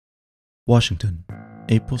Washington,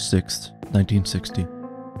 April 6, 1960.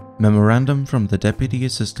 Memorandum from the Deputy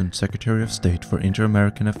Assistant Secretary of State for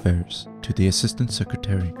Inter-American Affairs to the Assistant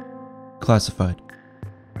Secretary. Classified.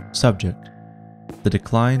 Subject: The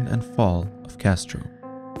decline and fall of Castro.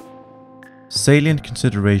 Salient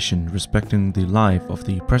consideration respecting the life of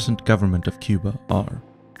the present government of Cuba are: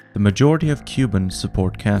 the majority of Cubans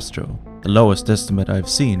support Castro. The lowest estimate I've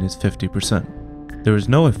seen is 50%. There is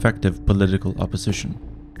no effective political opposition.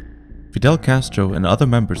 Fidel Castro and other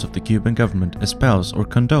members of the Cuban government espouse or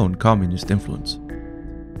condone communist influence.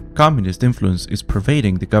 Communist influence is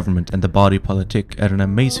pervading the government and the body politic at an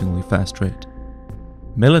amazingly fast rate.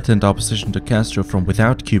 Militant opposition to Castro from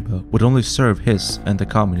without Cuba would only serve his and the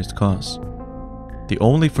communist cause. The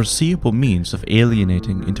only foreseeable means of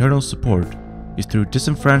alienating internal support is through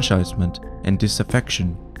disenfranchisement and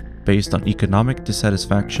disaffection based on economic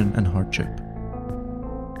dissatisfaction and hardship.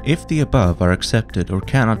 If the above are accepted or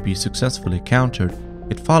cannot be successfully countered,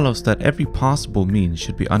 it follows that every possible means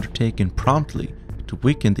should be undertaken promptly to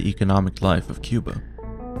weaken the economic life of Cuba.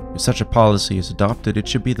 If such a policy is adopted, it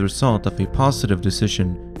should be the result of a positive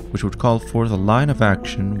decision which would call forth a line of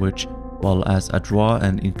action which, while as adroit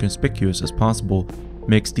and inconspicuous as possible,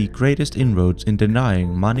 makes the greatest inroads in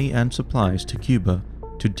denying money and supplies to Cuba,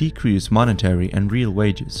 to decrease monetary and real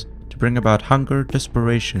wages, to bring about hunger,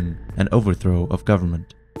 desperation, and overthrow of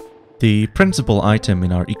government. The principal item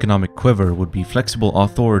in our economic quiver would be flexible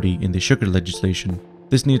authority in the sugar legislation.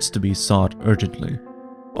 This needs to be sought urgently.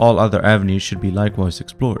 All other avenues should be likewise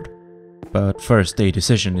explored. But first, a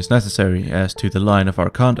decision is necessary as to the line of our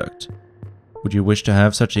conduct. Would you wish to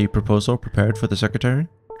have such a proposal prepared for the Secretary?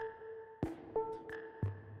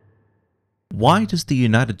 Why does the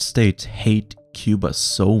United States hate Cuba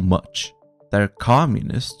so much? They're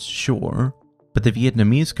communists, sure, but the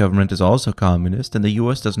Vietnamese government is also communist and the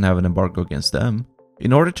US doesn't have an embargo against them.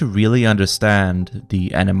 In order to really understand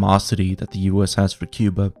the animosity that the US has for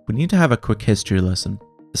Cuba, we need to have a quick history lesson.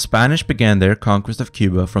 The Spanish began their conquest of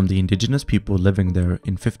Cuba from the indigenous people living there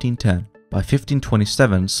in 1510. By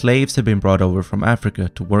 1527, slaves had been brought over from Africa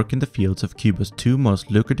to work in the fields of Cuba's two most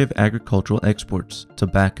lucrative agricultural exports,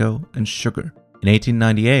 tobacco and sugar. In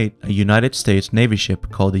 1898, a United States Navy ship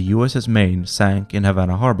called the USS Maine sank in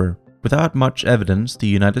Havana Harbor. Without much evidence, the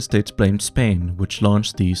United States blamed Spain, which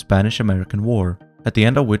launched the Spanish-American War, at the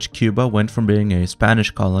end of which Cuba went from being a Spanish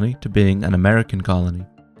colony to being an American colony.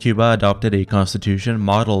 Cuba adopted a constitution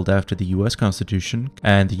modeled after the US Constitution,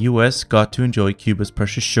 and the US got to enjoy Cuba's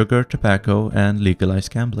precious sugar, tobacco, and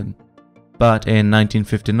legalized gambling. But in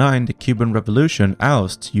 1959, the Cuban Revolution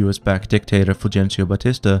ousts US-backed dictator Fulgencio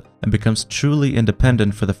Batista and becomes truly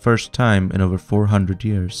independent for the first time in over 400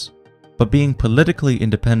 years. But being politically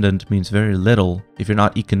independent means very little if you're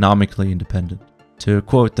not economically independent. To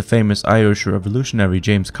quote the famous Irish revolutionary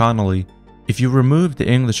James Connolly, "If you remove the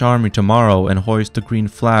English army tomorrow and hoist the green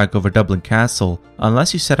flag over Dublin Castle,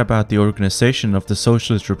 unless you set about the organization of the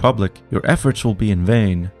Socialist Republic, your efforts will be in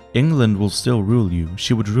vain. England will still rule you.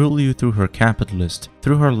 She would rule you through her capitalists,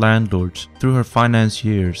 through her landlords, through her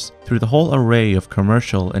financiers, through the whole array of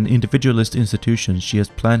commercial and individualist institutions she has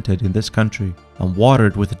planted in this country, and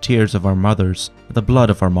watered with the tears of our mothers, and the blood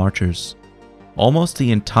of our martyrs." Almost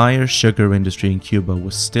the entire sugar industry in Cuba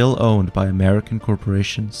was still owned by American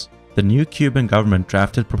corporations. The new Cuban government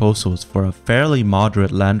drafted proposals for a fairly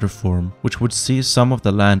moderate land reform, which would seize some of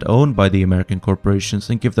the land owned by the American corporations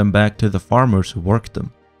and give them back to the farmers who worked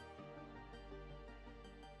them.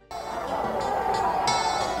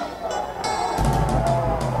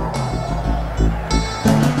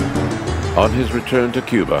 On his return to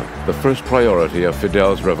Cuba, the first priority of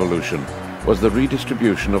Fidel's revolution was the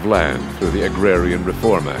redistribution of land through the Agrarian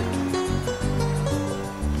Reform Act.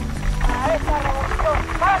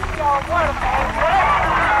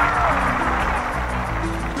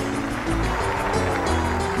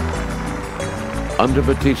 Under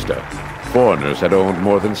Batista, foreigners had owned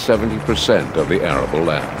more than 70% of the arable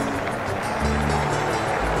land.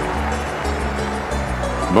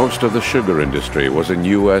 Most of the sugar industry was in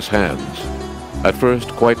U.S. hands. At first,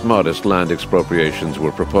 quite modest land expropriations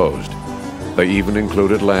were proposed. They even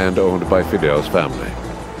included land owned by Fidel's family.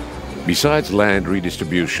 Besides land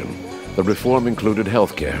redistribution, the reform included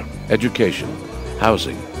healthcare, education,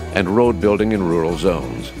 housing, and road building in rural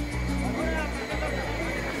zones.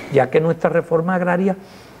 Ya que nuestra reforma agraria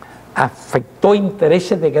afectó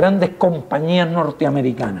intereses de grandes compañías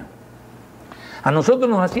norteamericanas. A nosotros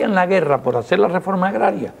nos hacían la guerra por hacer la reforma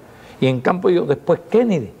agraria y en cambio después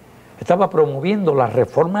Kennedy estaba promoviendo la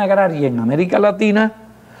reforma agraria en América Latina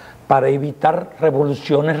para evitar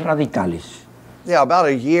revoluciones radicales. Yeah, about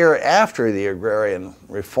a year after the agrarian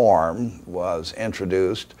reform was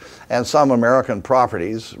introduced, and some American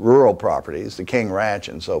properties, rural properties, the King Ranch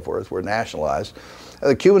and so forth, were nationalized,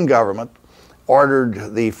 the Cuban government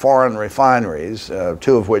ordered the foreign refineries,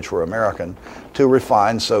 two of which were American, to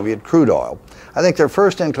refine Soviet crude oil. I think their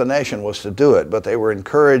first inclination was to do it, but they were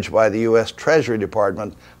encouraged by the U.S. Treasury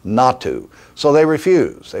Department not to. So they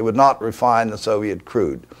refused. They would not refine the Soviet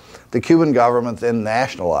crude. The Cuban government then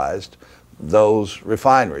nationalized those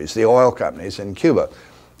refineries, the oil companies in Cuba.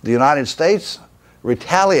 The United States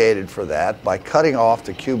retaliated for that by cutting off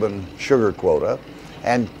the Cuban sugar quota,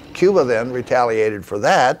 and Cuba then retaliated for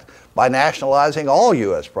that by nationalizing all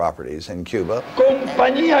U.S. properties in Cuba.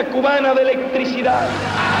 Compañía Cubana de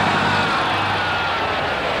Electricidad.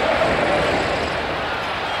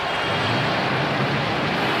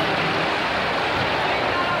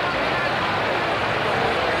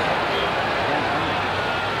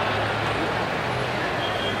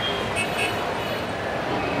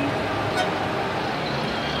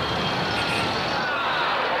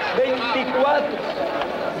 24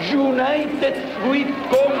 United Fruit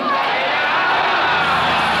Company.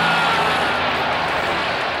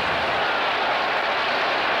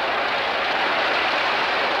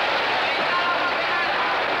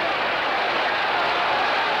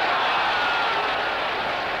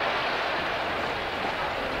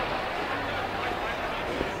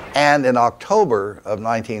 And in October of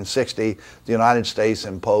 1960, the United States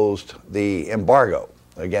imposed the embargo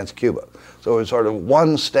against Cuba. So it was sort of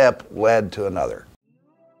one step led to another.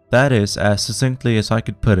 That is, as succinctly as I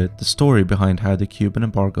could put it, the story behind how the Cuban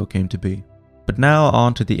embargo came to be. But now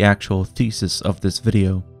on to the actual thesis of this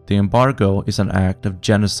video. The embargo is an act of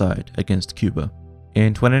genocide against Cuba.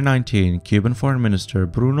 In 2019, Cuban Foreign Minister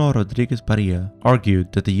Bruno Rodriguez Barilla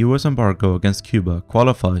argued that the US embargo against Cuba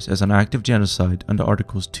qualifies as an act of genocide under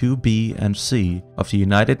Articles 2B and C of the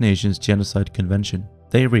United Nations Genocide Convention.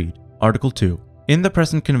 They read, Article 2. In the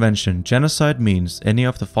present convention, genocide means any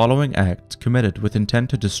of the following acts committed with intent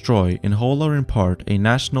to destroy, in whole or in part, a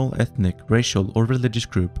national, ethnic, racial, or religious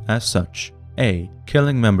group as such. A.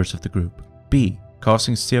 Killing members of the group. B.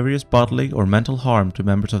 Causing serious bodily or mental harm to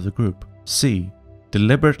members of the group. C.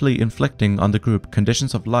 Deliberately inflicting on the group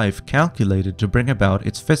conditions of life calculated to bring about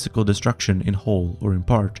its physical destruction in whole or in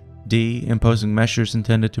part. D. Imposing measures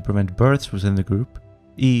intended to prevent births within the group.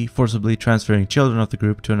 E. Forcibly transferring children of the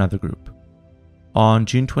group to another group. On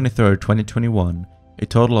June 23, 2021, a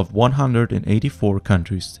total of 184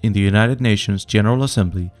 countries in the United Nations General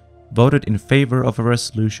Assembly voted in favor of a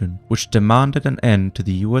resolution which demanded an end to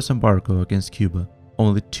the US embargo against Cuba.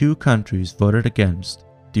 Only 2 countries voted against,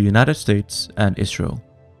 the United States and Israel.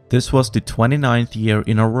 This was the 29th year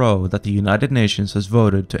in a row that the United Nations has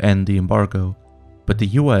voted to end the embargo, but the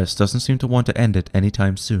US doesn't seem to want to end it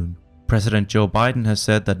anytime soon. President Joe Biden has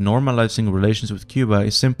said that normalizing relations with Cuba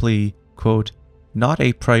is simply, quote, not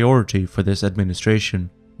a priority for this administration,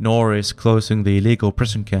 nor is closing the illegal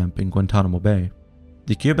prison camp in Guantanamo Bay.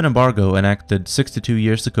 The Cuban embargo, enacted 62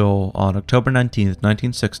 years ago on October 19,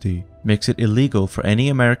 1960, makes it illegal for any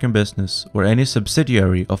American business or any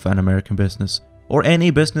subsidiary of an American business or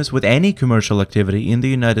any business with any commercial activity in the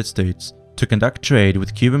United States to conduct trade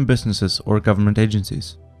with Cuban businesses or government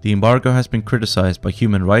agencies. The embargo has been criticized by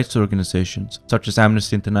human rights organizations such as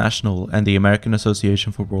Amnesty International and the American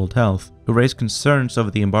Association for World Health, who raise concerns over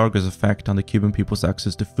the embargo's effect on the Cuban people's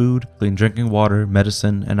access to food, clean drinking water,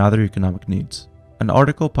 medicine, and other economic needs. An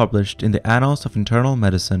article published in the Annals of Internal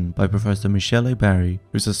Medicine by Professor Michele Barry,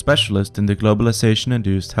 who is a specialist in the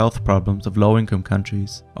globalization-induced health problems of low-income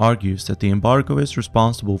countries, argues that the embargo is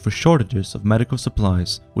responsible for shortages of medical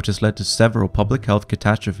supplies, which has led to several public health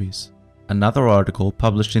catastrophes. Another article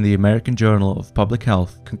published in the American Journal of Public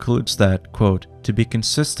Health concludes that, quote, to be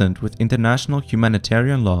consistent with international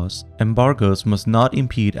humanitarian laws, embargoes must not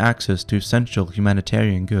impede access to essential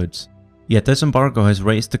humanitarian goods. Yet this embargo has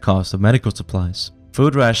raised the cost of medical supplies.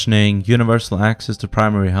 Food rationing, universal access to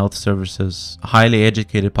primary health services, a highly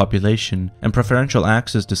educated population, and preferential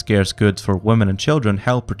access to scarce goods for women and children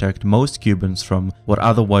help protect most Cubans from what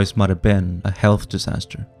otherwise might have been a health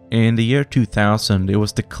disaster. In the year 2000, it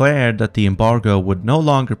was declared that the embargo would no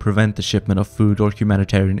longer prevent the shipment of food or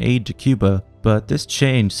humanitarian aid to Cuba, but this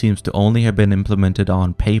change seems to only have been implemented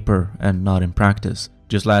on paper and not in practice.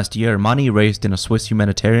 Just last year, money raised in a Swiss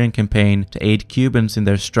humanitarian campaign to aid Cubans in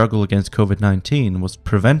their struggle against COVID-19 was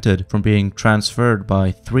prevented from being transferred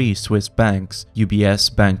by 3 Swiss banks,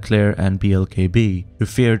 UBS, Bankclear, and BLKB, who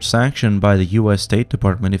feared sanction by the US State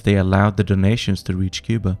Department if they allowed the donations to reach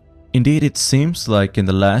Cuba. Indeed, it seems like in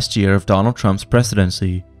the last year of Donald Trump's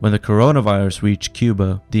presidency, when the coronavirus reached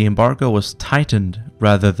Cuba, the embargo was tightened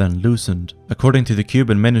rather than loosened. According to the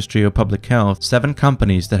Cuban Ministry of Public Health, 7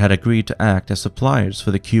 companies that had agreed to act as suppliers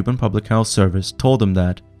for the Cuban Public Health Service told them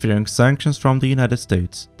that, fearing sanctions from the United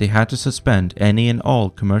States, they had to suspend any and all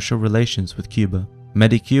commercial relations with Cuba.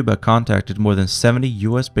 MediCuba contacted more than 70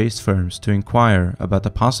 US-based firms to inquire about the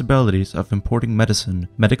possibilities of importing medicine,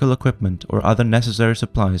 medical equipment, or other necessary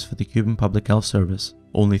supplies for the Cuban Public Health Service.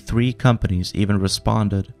 Only 3 companies even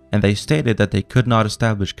responded, and they stated that they could not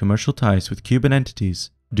establish commercial ties with Cuban entities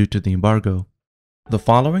due to the embargo. The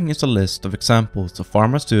following is a list of examples of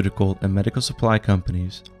pharmaceutical and medical supply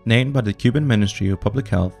companies named by the Cuban Ministry of Public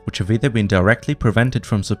Health which have either been directly prevented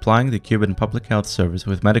from supplying the Cuban Public Health Service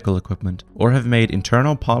with medical equipment or have made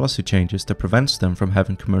internal policy changes that prevents them from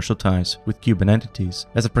having commercial ties with Cuban entities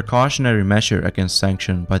as a precautionary measure against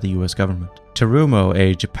sanction by the US government. Terumo,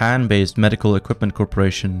 a Japan-based medical equipment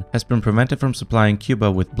corporation, has been prevented from supplying Cuba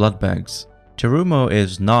with blood bags. Terumo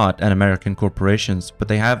is not an American corporation, but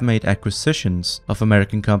they have made acquisitions of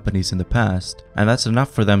American companies in the past, and that's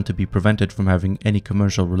enough for them to be prevented from having any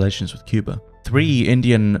commercial relations with Cuba. 3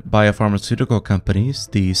 Indian biopharmaceutical companies,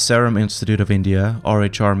 the Serum Institute of India,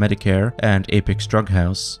 RHR Medicare, and Apex Drug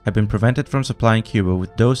House, have been prevented from supplying Cuba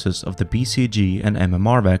with doses of the BCG and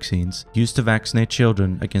MMR vaccines used to vaccinate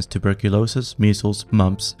children against tuberculosis, measles,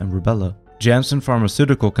 mumps, and rubella. Janssen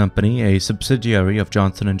Pharmaceutical Company, a subsidiary of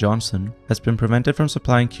Johnson & Johnson, has been prevented from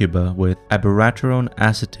supplying Cuba with abiraterone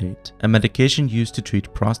acetate, a medication used to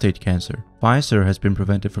treat prostate cancer. Pfizer has been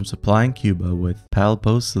prevented from supplying Cuba with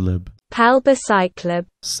palbociclib, palbociclib,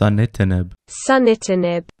 sunitinib,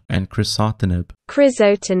 and crizotinib,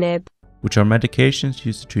 which are medications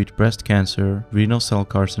used to treat breast cancer, renal cell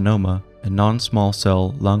carcinoma, and non-small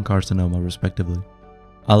cell lung carcinoma respectively.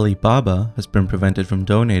 Alibaba has been prevented from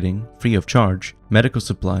donating, free of charge, medical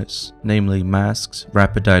supplies, namely masks,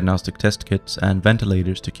 rapid diagnostic test kits, and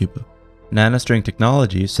ventilators to Cuba. Nanostring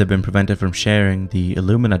Technologies have been prevented from sharing the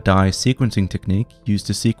Illumina dye sequencing technique used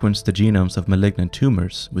to sequence the genomes of malignant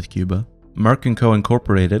tumors with Cuba. Merck & Co.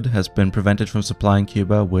 Incorporated has been prevented from supplying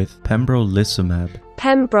Cuba with pembrolizumab,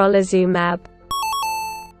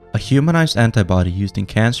 a humanized antibody used in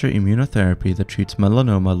cancer immunotherapy that treats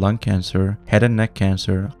melanoma, lung cancer, head and neck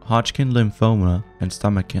cancer, Hodgkin lymphoma, and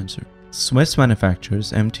stomach cancer. Swiss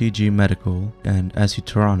manufacturers MTG Medical and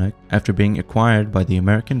Azutronic, after being acquired by the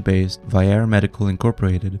American-based Vyaire Medical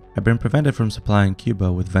Incorporated, have been prevented from supplying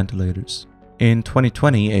Cuba with ventilators. In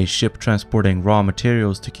 2020, a ship transporting raw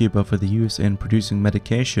materials to Cuba for the use in producing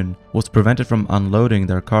medication was prevented from unloading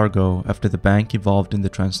their cargo after the bank involved in the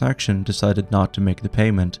transaction decided not to make the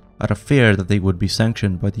payment out of fear that they would be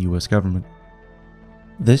sanctioned by the US government.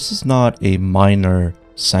 This is not a minor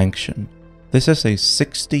sanction. This is a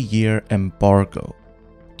 60-year embargo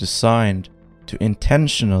designed to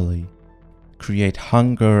intentionally create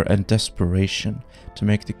hunger and desperation to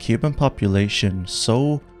make the Cuban population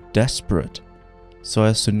so desperate so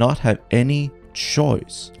as to not have any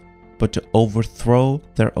choice but to overthrow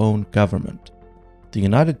their own government. The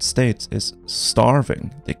United States is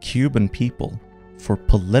starving the Cuban people for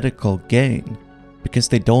political gain because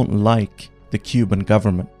they don't like the Cuban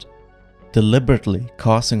government. Deliberately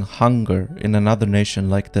causing hunger in another nation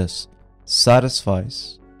like this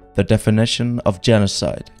satisfies the definition of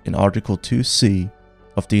genocide in Article 2C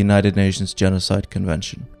of the United Nations Genocide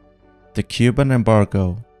Convention. The Cuban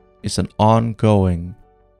embargo is an ongoing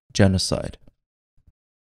genocide.